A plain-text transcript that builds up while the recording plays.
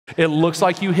It looks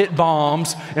like you hit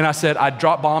bombs. And I said, I'd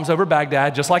drop bombs over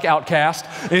Baghdad, just like Outcast.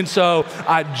 And so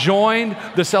I joined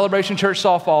the Celebration Church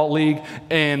Softball League,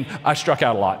 and I struck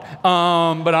out a lot.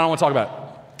 But I don't want to talk about it.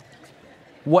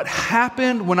 What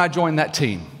happened when I joined that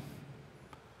team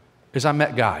is I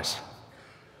met guys.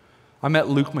 I met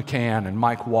Luke McCann and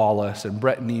Mike Wallace and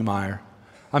Brett Niemeyer.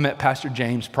 I met Pastor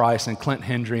James Price and Clint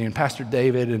Hendry, and Pastor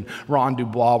David and Ron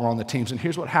Dubois were on the teams. And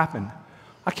here's what happened.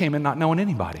 I came in not knowing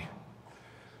anybody.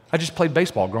 I just played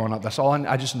baseball growing up. That's all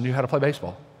I just knew how to play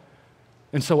baseball.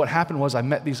 And so what happened was I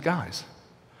met these guys.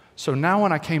 So now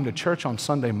when I came to church on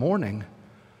Sunday morning,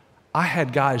 I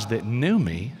had guys that knew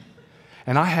me,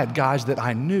 and I had guys that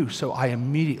I knew, so I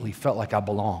immediately felt like I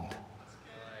belonged.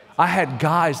 I had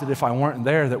guys that if I weren't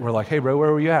there that were like, hey bro,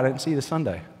 where were you at? I didn't see you this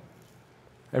Sunday.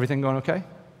 Everything going okay?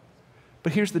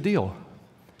 But here's the deal,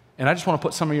 and I just want to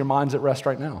put some of your minds at rest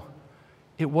right now.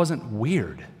 It wasn't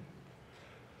weird.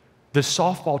 The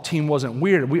softball team wasn't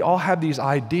weird. We all have these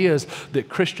ideas that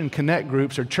Christian connect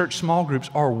groups or church small groups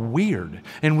are weird,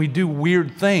 and we do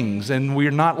weird things, and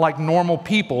we're not like normal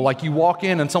people. Like you walk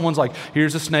in and someone's like,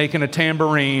 here's a snake and a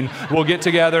tambourine. We'll get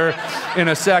together in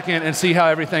a second and see how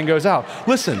everything goes out.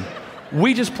 Listen,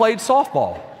 we just played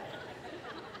softball.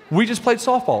 We just played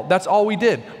softball. That's all we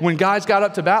did. When guys got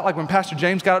up to bat, like when Pastor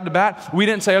James got up to bat, we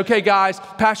didn't say, okay guys,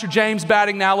 Pastor James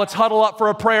batting now, let's huddle up for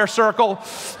a prayer circle.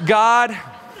 God,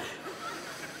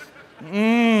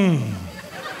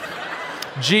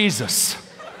 Jesus,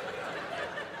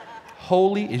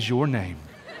 holy is your name.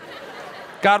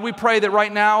 God, we pray that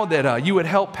right now that you would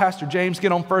help Pastor James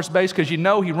get on first base, because you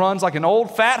know he runs like an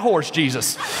old fat horse,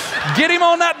 Jesus. Get him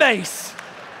on that base.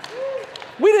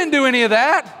 We didn't do any of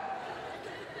that.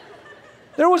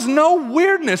 There was no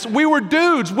weirdness. We were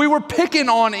dudes. We were picking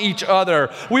on each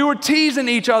other. We were teasing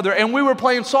each other, and we were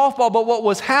playing softball. But what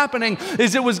was happening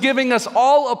is it was giving us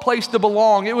all a place to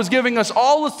belong. It was giving us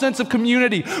all a sense of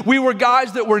community. We were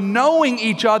guys that were knowing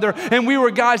each other, and we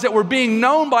were guys that were being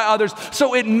known by others.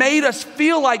 So it made us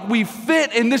feel like we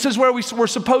fit, and this is where we were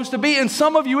supposed to be. And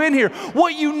some of you in here,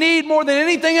 what you need more than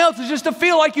anything else is just to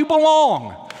feel like you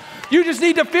belong. You just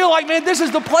need to feel like, man, this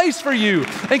is the place for you.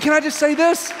 And can I just say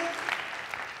this?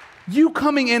 You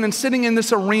coming in and sitting in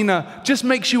this arena just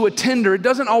makes you a tender. It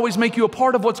doesn't always make you a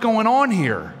part of what's going on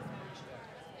here.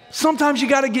 Sometimes you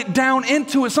got to get down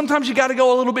into it. Sometimes you got to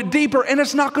go a little bit deeper, and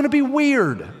it's not going to be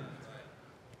weird.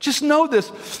 Just know this.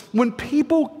 When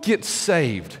people get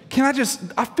saved,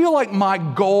 I feel like my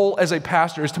goal as a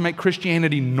pastor is to make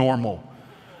Christianity normal.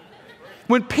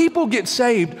 When people get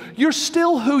saved, you're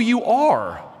still who you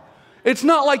are. It's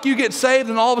not like you get saved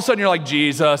and all of a sudden you're like,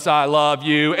 Jesus, I love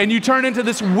you. And you turn into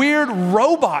this weird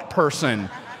robot person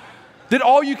that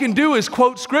all you can do is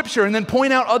quote scripture and then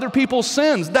point out other people's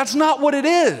sins. That's not what it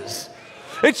is.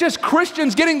 It's just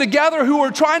Christians getting together who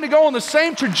are trying to go on the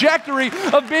same trajectory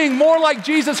of being more like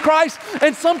Jesus Christ.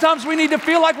 And sometimes we need to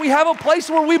feel like we have a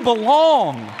place where we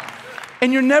belong.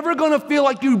 And you're never going to feel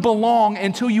like you belong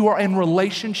until you are in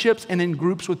relationships and in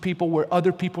groups with people where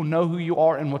other people know who you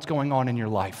are and what's going on in your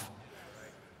life.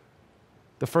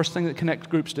 The first thing that connect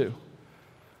groups do,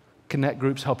 connect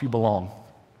groups help you belong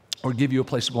or give you a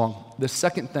place to belong. The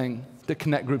second thing that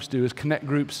connect groups do is connect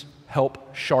groups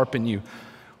help sharpen you.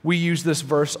 We use this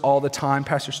verse all the time.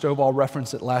 Pastor Stovall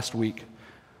referenced it last week.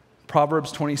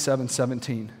 Proverbs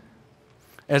 27:17.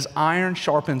 As iron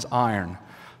sharpens iron,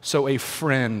 so a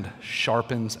friend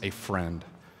sharpens a friend.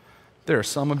 There are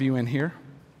some of you in here,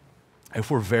 if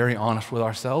we're very honest with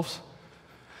ourselves,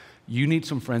 you need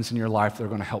some friends in your life that are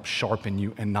going to help sharpen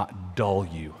you and not dull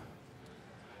you.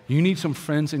 You need some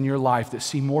friends in your life that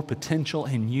see more potential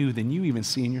in you than you even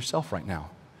see in yourself right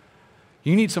now.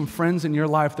 You need some friends in your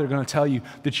life that are going to tell you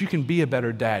that you can be a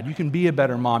better dad, you can be a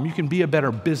better mom, you can be a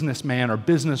better businessman or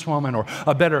businesswoman or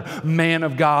a better man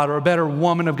of God or a better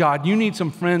woman of God. You need some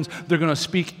friends that are going to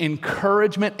speak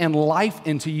encouragement and life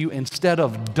into you instead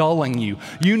of dulling you.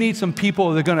 You need some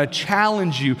people that are going to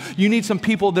challenge you. You need some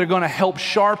people that are going to help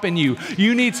sharpen you.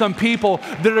 You need some people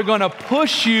that are going to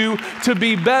push you to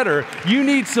be better. You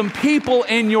need some people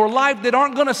in your life that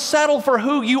aren't going to settle for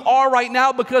who you are right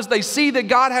now because they see that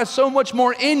God has so much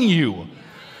more in you.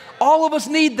 All of us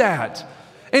need that.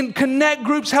 And connect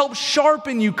groups help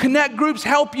sharpen you. Connect groups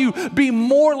help you be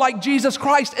more like Jesus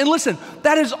Christ. And listen,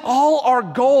 that is all our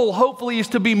goal, hopefully, is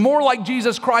to be more like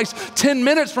Jesus Christ 10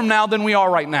 minutes from now than we are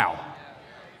right now.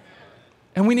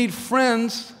 And we need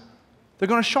friends that are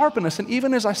going to sharpen us. And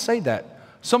even as I say that,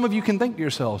 some of you can think to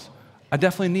yourselves, I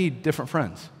definitely need different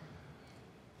friends.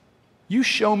 You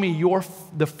show me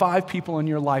the 5 people in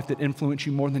your life that influence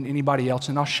you more than anybody else,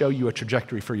 and I'll show you a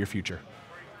trajectory for your future.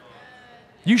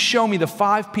 You show me the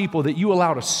 5 people that you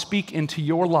allow to speak into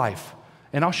your life,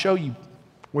 and I'll show you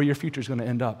where your future is going to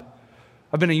end up.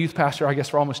 I've been a youth pastor, I guess,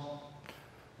 for almost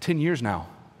 10 years now.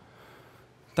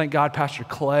 Thank God Pastor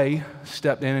Clay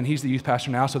stepped in, and he's the youth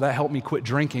pastor now, so that helped me quit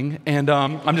drinking. And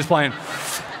I'm just playing.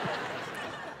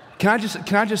 Can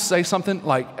I just say something?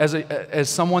 Like, as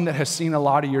someone that has seen a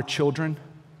lot of your children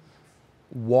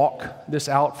walk this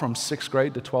out from 6th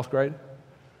grade to 12th grade,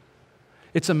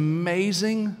 it's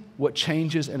amazing what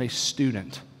changes in a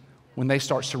student when they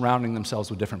start surrounding themselves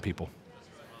with different people.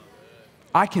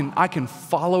 I can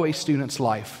follow a student's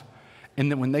life,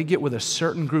 and then when they get with a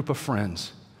certain group of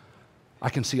friends, I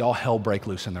can see all hell break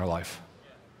loose in their life.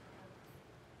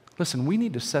 Listen, we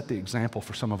need to set the example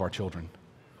for some of our children.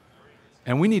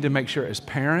 And we need to make sure as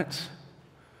parents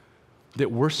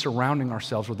that we're surrounding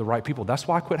ourselves with the right people. That's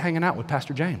why I quit hanging out with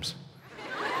Pastor James.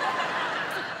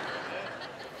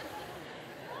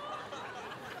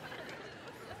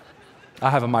 I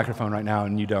have a microphone right now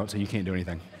and you don't, so you can't do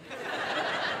anything.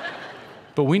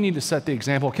 But we need to set the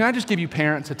example. Can I just give you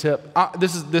parents a tip?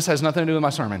 This has nothing to do with my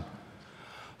sermon.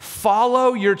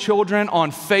 Follow your children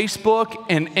on Facebook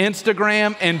and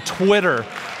Instagram and Twitter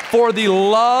for the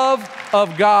love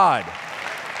of God.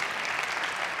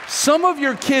 Some of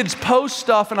your kids post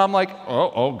stuff and I'm like,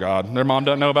 oh God, their mom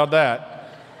doesn't know about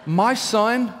that. My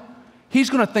son, he's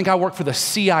gonna think I work for the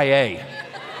CIA.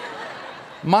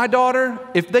 My daughter,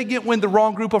 if they get with the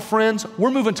wrong group of friends, we're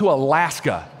moving to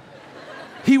Alaska.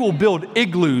 He will build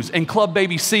igloos and club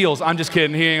baby seals. I'm just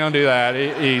kidding, he ain't gonna do that,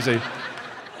 easy.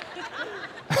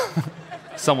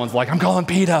 Someone's like, I'm calling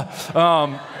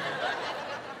PETA.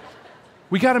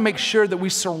 We got to make sure that we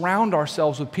surround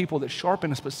ourselves with people that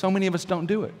sharpen us, but so many of us don't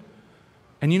do it.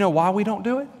 And you know why we don't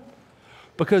do it?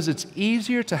 Because it's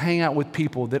easier to hang out with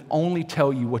people that only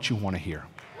tell you what you want to hear.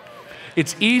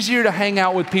 It's easier to hang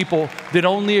out with people that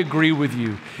only agree with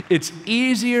you. It's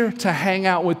easier to hang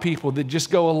out with people that just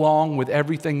go along with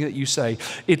everything that you say.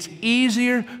 It's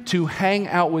easier to hang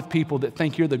out with people that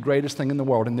think you're the greatest thing in the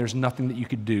world and there's nothing that you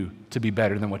could do to be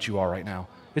better than what you are right now.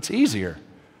 It's easier.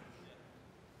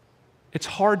 It's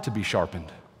hard to be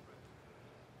sharpened.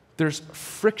 There's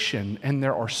friction and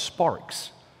there are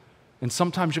sparks. And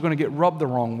sometimes you're going to get rubbed the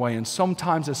wrong way. And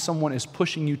sometimes as someone is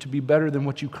pushing you to be better than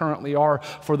what you currently are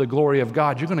for the glory of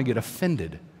God, you're going to get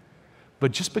offended.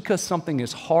 But just because something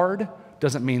is hard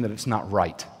doesn't mean that it's not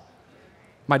right.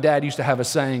 My dad used to have a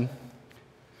saying.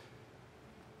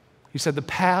 He said, the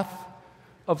path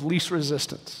of least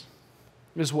resistance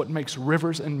is what makes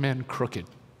rivers and men crooked.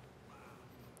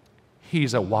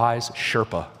 He's a wise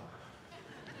Sherpa.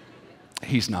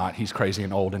 He's not. He's crazy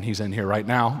and old, and he's in here right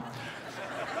now.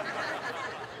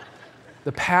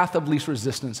 The path of least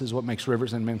resistance is what makes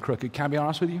rivers and men crooked. Can I be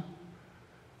honest with you?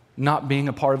 Not being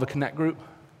a part of a connect group,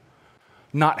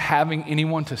 not having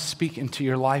anyone to speak into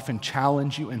your life and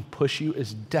challenge you and push you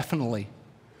is definitely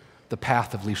the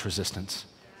path of least resistance.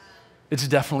 It's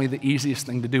definitely the easiest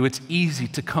thing to do. It's easy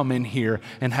to come in here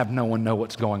and have no one know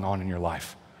what's going on in your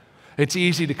life. It's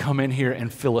easy to come in here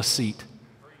and fill a seat.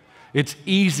 It's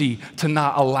easy to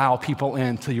not allow people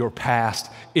into your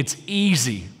past. It's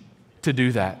easy to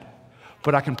do that.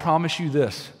 But I can promise you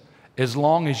this, as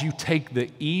long as you take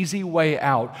the easy way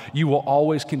out, you will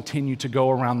always continue to go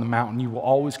around the mountain. You will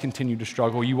always continue to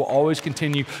struggle. You will always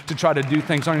continue to try to do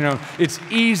things on your own. It's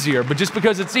easier, but just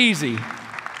because it's easy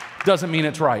doesn't mean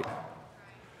it's right.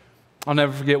 I'll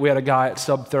never forget, we had a guy at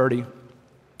Sub 30. This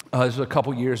was a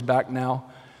couple years back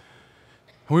now.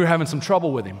 We were having some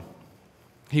trouble with him.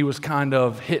 He was kind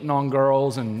of hitting on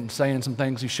girls and saying some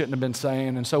things he shouldn't have been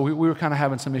saying, and so we were kind of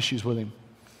having some issues with him.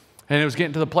 And it was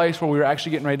getting to the place where we were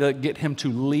actually getting ready to get him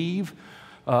to leave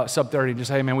Sub 30 and just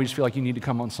say, hey man, we just feel like you need to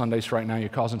come on Sundays right now. You're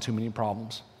causing too many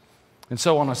problems. And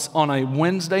so on a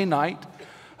Wednesday night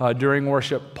during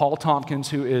worship, Paul Tompkins,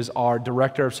 who is our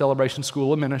director of Celebration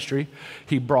School of Ministry,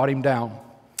 he brought him down.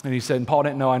 And he said, and Paul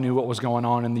didn't know I knew what was going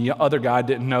on, and the other guy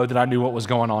didn't know that I knew what was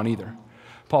going on either.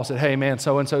 Paul said, hey man,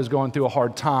 so-and-so is going through a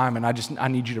hard time, and I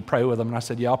need you to pray with him. And I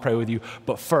said, yeah, I'll pray with you,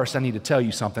 but first I need to tell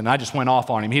you something. And I just went off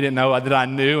on him. He didn't know that I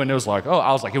knew, and it was like,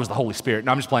 I was like, it was the Holy Spirit. And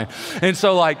I'm just playing. And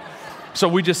so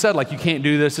we just said, you can't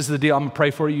do this. This is the deal. I'm gonna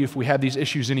pray for you. If we have these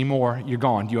issues anymore, you're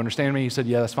gone. Do you understand me? He said,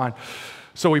 yeah, that's fine.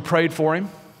 So we prayed for him.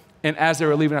 And as they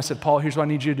were leaving, I said, Paul, here's what I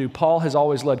need you to do. Paul has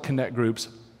always led connect groups.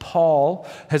 Paul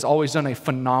has always done a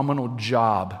phenomenal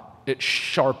job at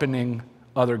sharpening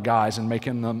other guys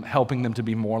and helping them to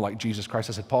be more like Jesus Christ.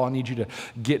 I said, Paul, I need you to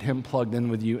get him plugged in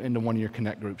with you into one of your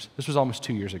connect groups. This was almost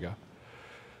 2 years ago.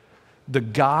 The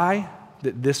guy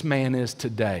that this man is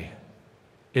today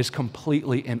is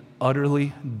completely and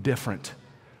utterly different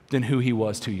than who he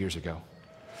was 2 years ago.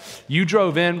 You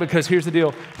drove in because here's the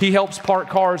deal. He helps park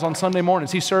cars on Sunday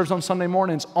mornings. He serves on Sunday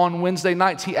mornings. On Wednesday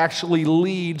nights, he actually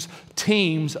leads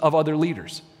teams of other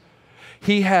leaders.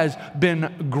 He has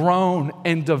been grown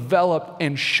and developed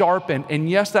and sharpened. And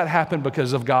yes, that happened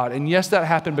because of God. And yes, that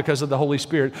happened because of the Holy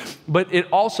Spirit. But it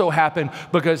also happened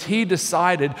because he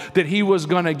decided that he was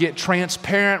going to get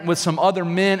transparent with some other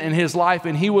men in his life.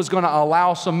 And he was going to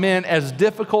allow some men, as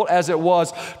difficult as it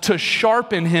was, to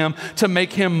sharpen him, to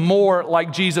make him more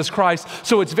like Jesus Christ.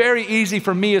 So it's very easy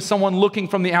for me as someone looking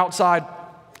from the outside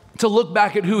to look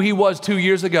back at who he was 2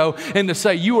 years ago and to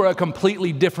say, you are a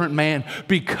completely different man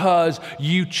because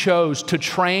you chose to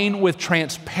train with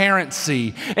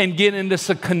transparency and get into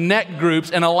some connect groups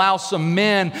and allow some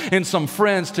men and some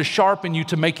friends to sharpen you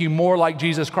to make you more like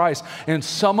Jesus Christ. And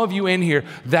some of you in here,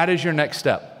 that is your next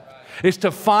step. Is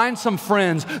to find some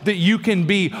friends that you can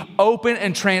be open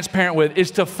and transparent with.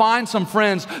 Is to find some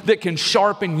friends that can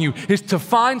sharpen you. Is to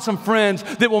find some friends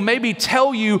that will maybe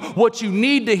tell you what you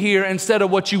need to hear instead of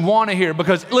what you want to hear.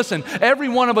 Because listen, every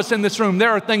one of us in this room,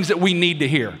 there are things that we need to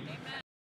hear.